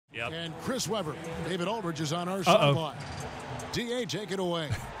Yep. And Chris Webber. David Aldridge is on our sideline. DA, take it away.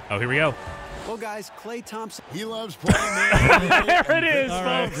 Oh, here we go. Well, guys, Klay Thompson. He loves playing there it is,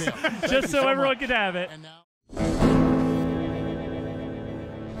 folks. Right. Just so everyone can have it. And now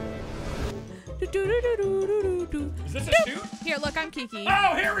Is this a shoot? Here, look, I'm Kiki.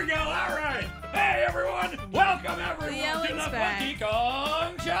 Oh, here we go. All right. Hey, everyone. Welcome, everyone, to the back. Funky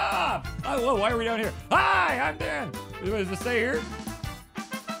Kong Shop. Oh, whoa, why are we down here? Hi, I'm Dan. Does this stay here?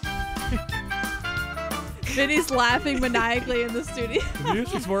 Vinny's laughing maniacally in the studio. The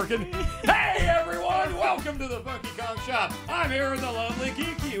music's working. Hey, everyone. Welcome to the Funky Kong Shop. I'm here with the lovely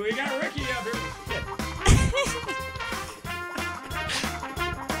Kiki. We got Ricky up here.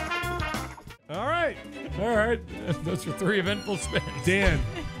 All right. All right. Those are 3 eventful spins. Dan.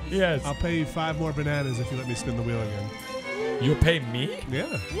 Yes. I'll pay you 5 more bananas if you let me spin the wheel again. You'll pay me? Yeah.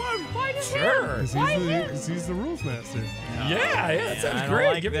 Why does Sure. Because he's the rules master. Yeah, that sounds I great.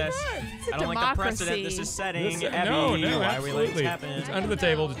 don't like Give me this. mine. I don't like the precedent this is setting. No, Abby, why are we letting absolutely. this happen? It's under the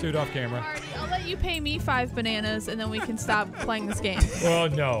table. Just do it off camera. I'll let you pay me 5 bananas, and then we can stop playing this game. Well,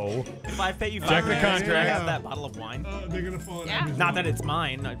 no. If I pay you 5 Check the minutes, can I contract. have that bottle of wine? They're going to fall in. Yeah. Not that it's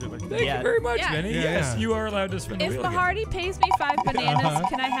mine. Thank you very much, Yeah. Vinny. Yeah, Yes, yeah. you are allowed to spin the If wheel again. Mahardy pays me 5 bananas,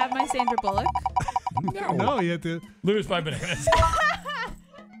 can I have my Sandra Bullock? No. No, you have to. Lose 5 bananas.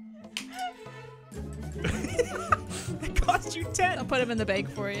 It cost you 10. I'll put them in the bank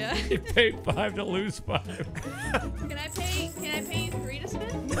for you. You paid 5 to lose 5. Can I pay you 3 to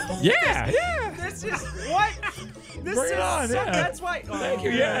spin? Yeah, yeah. This is what? This Bring it is on, so, yeah. That's why. Thank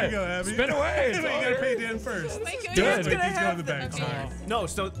you, There yeah. you go, Abby. Spin away. It's You all gotta pay yours. Dan first. Wait, Good. He's gonna going to have the bank. Okay. Sorry. No,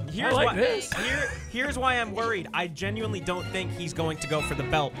 so here's like why. this. Here's why I'm worried. I genuinely don't think he's going to go for the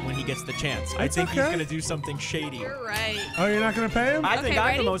belt when he gets the chance. I It's think he's okay. going to do something shady. You're right. Oh, you're not going to pay him? I think Okay, I'm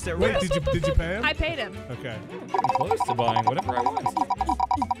ready? the most at Wait, risk. did you pay him? I paid him. Okay. I'm close to buying whatever I want.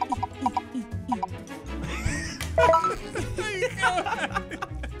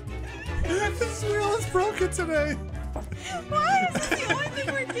 This wheel is broken today. Why is this the only thing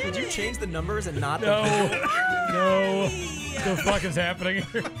we're getting? Did you change the numbers and not No. the No. What the fuck is happening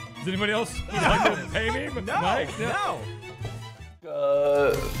here? Does anybody else like to pay me? No, Mike? no.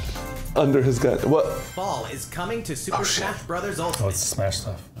 Under his gut. What? Fall is coming to Super Smash Brothers Ultimate. It's Smash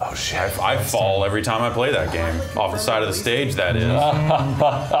stuff. Oh shit. I fall every time I play that game. Off the side of the stage, that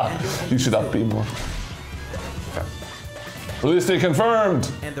is. You should up be more. Okay. Release date confirmed.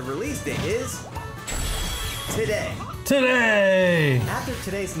 And the release date is today. Today! After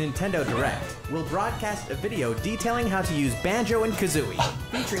today's Nintendo Direct, we'll broadcast a video detailing how to use Banjo and Kazooie,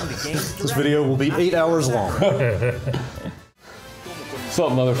 featuring the game's This video will be 8 hours long. What's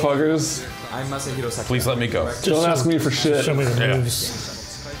up, motherfuckers? I'm Masahiro Sakai. Please let me go. Don't ask me for shit. Show me the Yeah.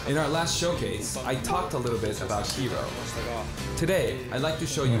 moves. In our last showcase, I talked a little bit about Hero. Today, I'd like to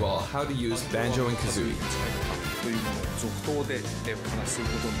show you all how to use Banjo and Kazooie.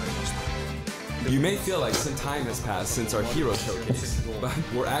 You may feel like some time has passed since our Hero showcase, but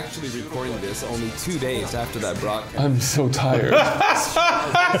we're actually recording this only 2 days after that broadcast. I'm so tired.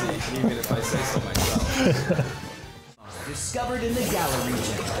 Even if I say so myself. discovered in the Gala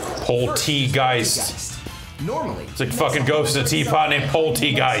region. Poltegeist. Normally, It's like fucking ghost of a teapot named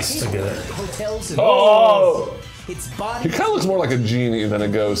Poltegeist. hotels and Oh! its body He kind of looks more like a genie than a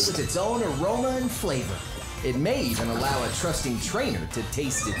with ghost. its own aroma and flavor. It may even allow a trusting trainer to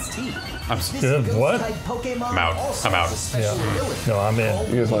taste its tea. I'm This Good, what? ghost-type Pokemon I'm out. also I'm out. has a special Yeah. ability No, I'm in. called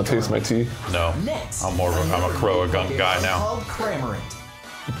You guys want to taste my tea? No. Next, I'm a crow gunk guy Pokemon now. called Cramorant.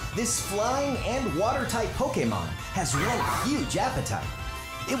 This flying and water-type Pokemon has one huge appetite.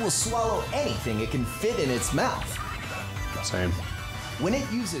 It will swallow anything it can fit in its mouth. Same. When it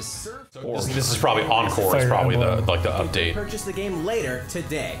uses surf, This is probably Encore. It's probably the update, purchase the game later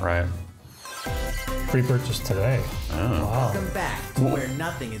today. right? Free purchase today. Welcome back to where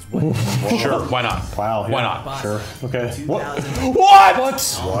nothing is what Sure. Why not? Wow. Why not? Sure. Okay. What? What?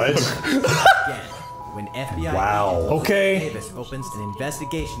 What? again when FBI Wow. agent Okay. Davis opens an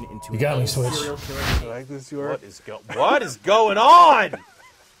investigation into You got me, a Switch. serial killer. Like this, York? What is going on?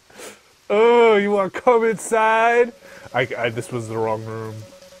 Oh, you want to come inside? This was the wrong room.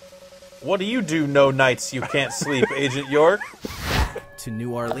 What do you do no nights you can't sleep, Agent York? To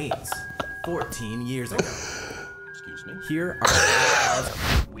New Orleans 14 years ago. Excuse me. Here are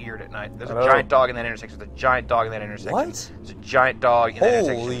Weird at night. There's a giant dog in that intersection. There's a giant dog in that intersection. What? There's a giant dog in that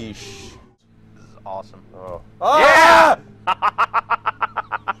intersection. Holy This is awesome. Oh. Yeah!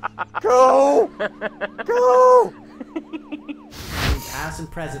 Go! Go! past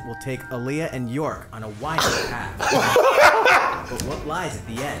and present will take Aaliyah and York on a winding path. But what lies at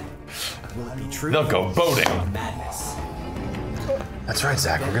the end? Will it be true? They'll go boating. or madness? That's right,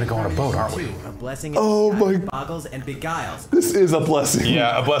 Zach. We're gonna go on a boat, aren't we? A blessing Oh my! boggles and beguiles. This is a blessing.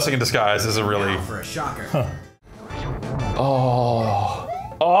 Yeah, a blessing in disguise is a really. For a shocker. Oh.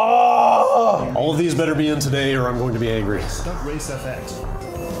 Oh! All of these better be in today or I'm going to be angry. Stunt Race FX,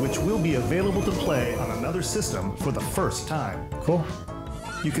 which will be available to play on another system for the first time. Cool.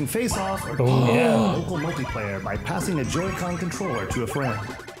 You can face off or local multiplayer by passing a Joy-Con controller to a friend,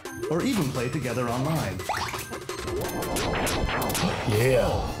 or even play together online.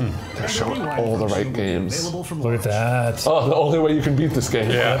 Yeah. They're showing all the right games. Look at that. Oh, the only way you can beat this game.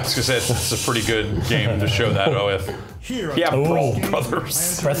 Yeah, I was gonna say it's a pretty good game to show that with. Yeah, Brawl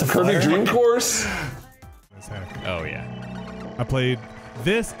Brothers. Kirby Dream Course. Oh yeah. I played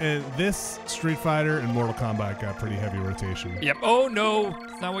this and this Street Fighter and Mortal Kombat got pretty heavy rotation. Yep. Oh no,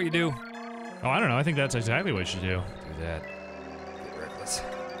 it's not what you do. Oh, I don't know. I think that's exactly what you should do. Do that. Get reckless.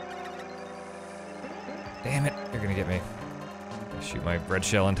 Damn it! You're gonna get me. Shoot my red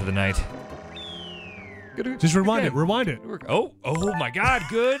shell into the night. Just rewind it. Rewind it. Oh my God!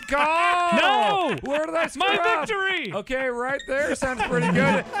 Good call. No! Where did I screw My up? victory! Okay, right there sounds pretty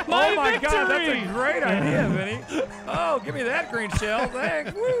good. My oh my God, that's victory! a great idea, Vinny. Oh, give me that green shell.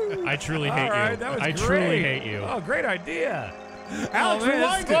 Thanks. Woo. I truly hate All right, you. that was I great. truly hate you. Oh, great idea. Alex, oh, man,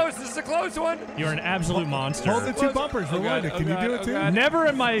 rewind this is close. This is a close one. You're an absolute monster. Hold the two bumpers. Rewind it. Can you do it too? Never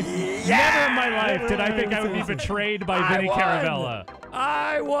in my life did I think I would be betrayed by Vinny Caravella.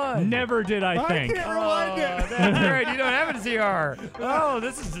 I won. Never did I think. can't rewind it. That's great. You don't have a CR. Oh,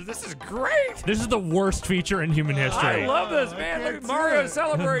 this is great. This is the worst feature in human history. I love this, man. Look at Mario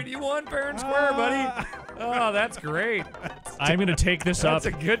celebrate. You won fair and square, buddy. Oh, that's great. I'm going to take this up.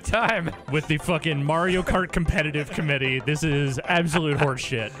 That's a good time. With the fucking Mario Kart competitive committee. This is absolute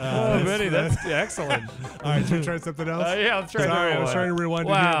horseshit. Vinny, that's excellent. All right, should we try something else? Yeah, let's try Sorry, another I was one. trying to rewind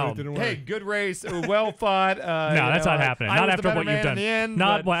it here, but it didn't work. Hey, good race. Well fought. No, that's not happening. Not after what you've done.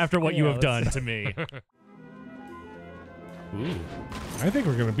 Not after what you have done to me. Ooh. I think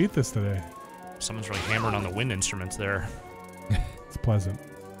we're gonna beat this today. Someone's really hammering on the wind instruments there. It's pleasant.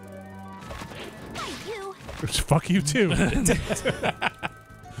 Fuck you too.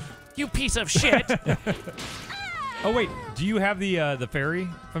 You piece of shit. Oh wait, do you have the fairy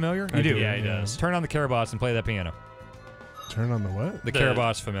familiar? You do. Yeah, he does. Turn on the Caraboss and play that piano. Turn on the what? The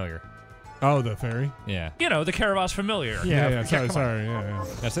Caraboss familiar. Oh, the fairy? Yeah. You know, the Caraboss familiar. Yeah, sorry, yeah.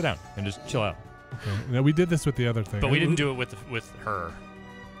 Now sit down and just chill out. Okay. No, we did this with the other thing. But we didn't do it with her.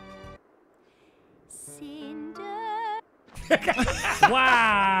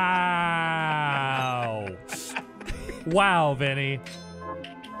 Wow. Wow, Vinny.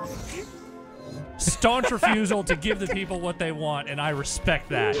 Staunch refusal to give the people what they want, and I respect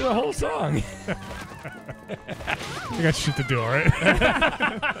that. The whole song. I got shit to do, all right? Tell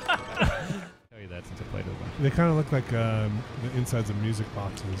you that since I played it. They kind of look like the insides of music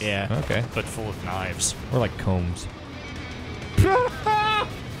boxes. Yeah. Okay. But full of knives. Or like combs. You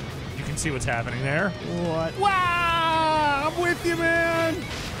can see what's happening there. What? Wow! I'm with you, man!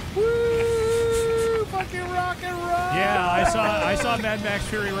 Woo! Fucking rock and roll! Yeah, I saw Mad Max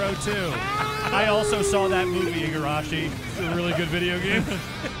Fury Road too. I also saw that movie, Igarashi. It's a really good video game.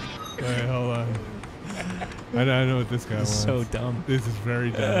 Wait, hold on. I know what this guy wants. So dumb. This is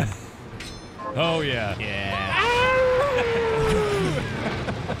very dumb. Oh yeah. Yeah.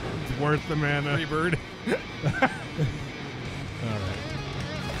 It's worth the mana. Free bird. All right.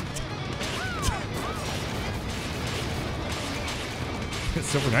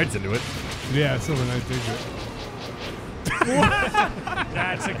 Silver Knight's into it. Yeah, Silver Knight digs it.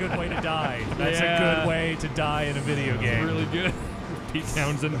 That's a good way to die. That's a good way to die in a video game. Really good. Pete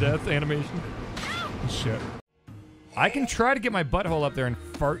Townsend death animation. Shit. I can try to get my butthole up there and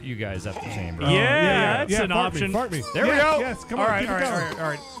fart you guys up the chamber. Yeah, that's an option. Fart me. There we go. Yes, come all on. right, keep all it right, going. all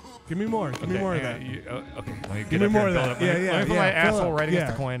right. Give me more. Give me more of that. Okay, let me Give me more of that. Yeah, Let me put my asshole right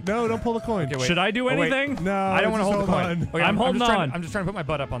against the coin. No, don't pull the coin. Okay, wait. Should I do anything? No, I don't want to hold the coin. Okay, I'm holding on. I'm just trying to put my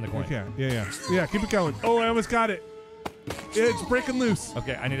butt up on the coin. Okay. Yeah, keep it going. Oh, I almost got it. It's breaking loose.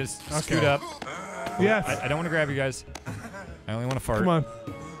 Okay, I need to scoot up. Yes. I don't want to grab you guys. I only want to fart. Come on.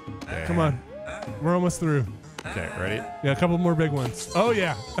 Okay. Come on. We're almost through. Okay, ready? Yeah, a couple more big ones. Oh,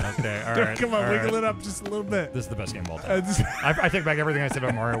 yeah. Okay, all right. Come on, all wiggle right. it up just a little bit. This is the best game of all time. I take back everything I said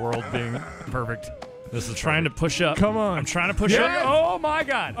about Mario World being perfect. This is trying to push up. Come on. I'm trying to push up. Oh my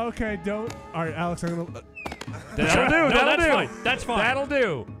God. Okay, don't. All right,Alex, I'm going to. That'll do. That'll do. Fine. That's fine. That'll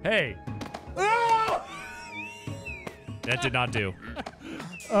do. Hey. That did not do.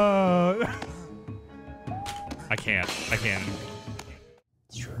 I can't.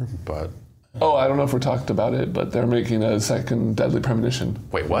 Sure, but. Oh, I don't know if we talked about it, but they're making a second Deadly Premonition.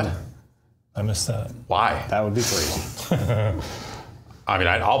 Wait, what? I missed that. Why? That would be crazy. I mean,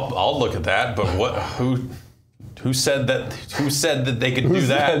 I'll look at that, but who said that? Who said that they could do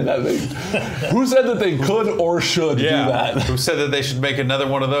that? Who said that they could or should do that? Who said that they should make another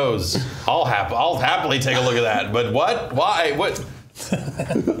one of those? I'll happily take a look at that. But what? Why? What?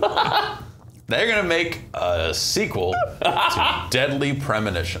 They're gonna make a sequel to Deadly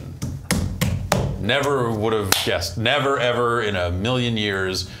Premonition. Never would have guessed. Never ever in a million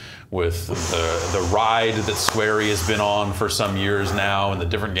years. With the ride that Squarey has been on for some years now and the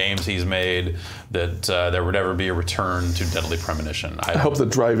different games he's made, that there would ever be a return to Deadly Premonition. I hope the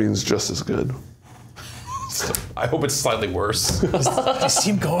driving's just as good. I hope it's slightly worse. Did you see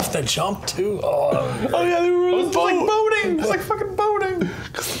him go off that jump too? Oh yeah, they were really like boating. It's like fucking boating.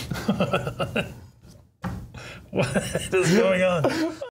 What is going on?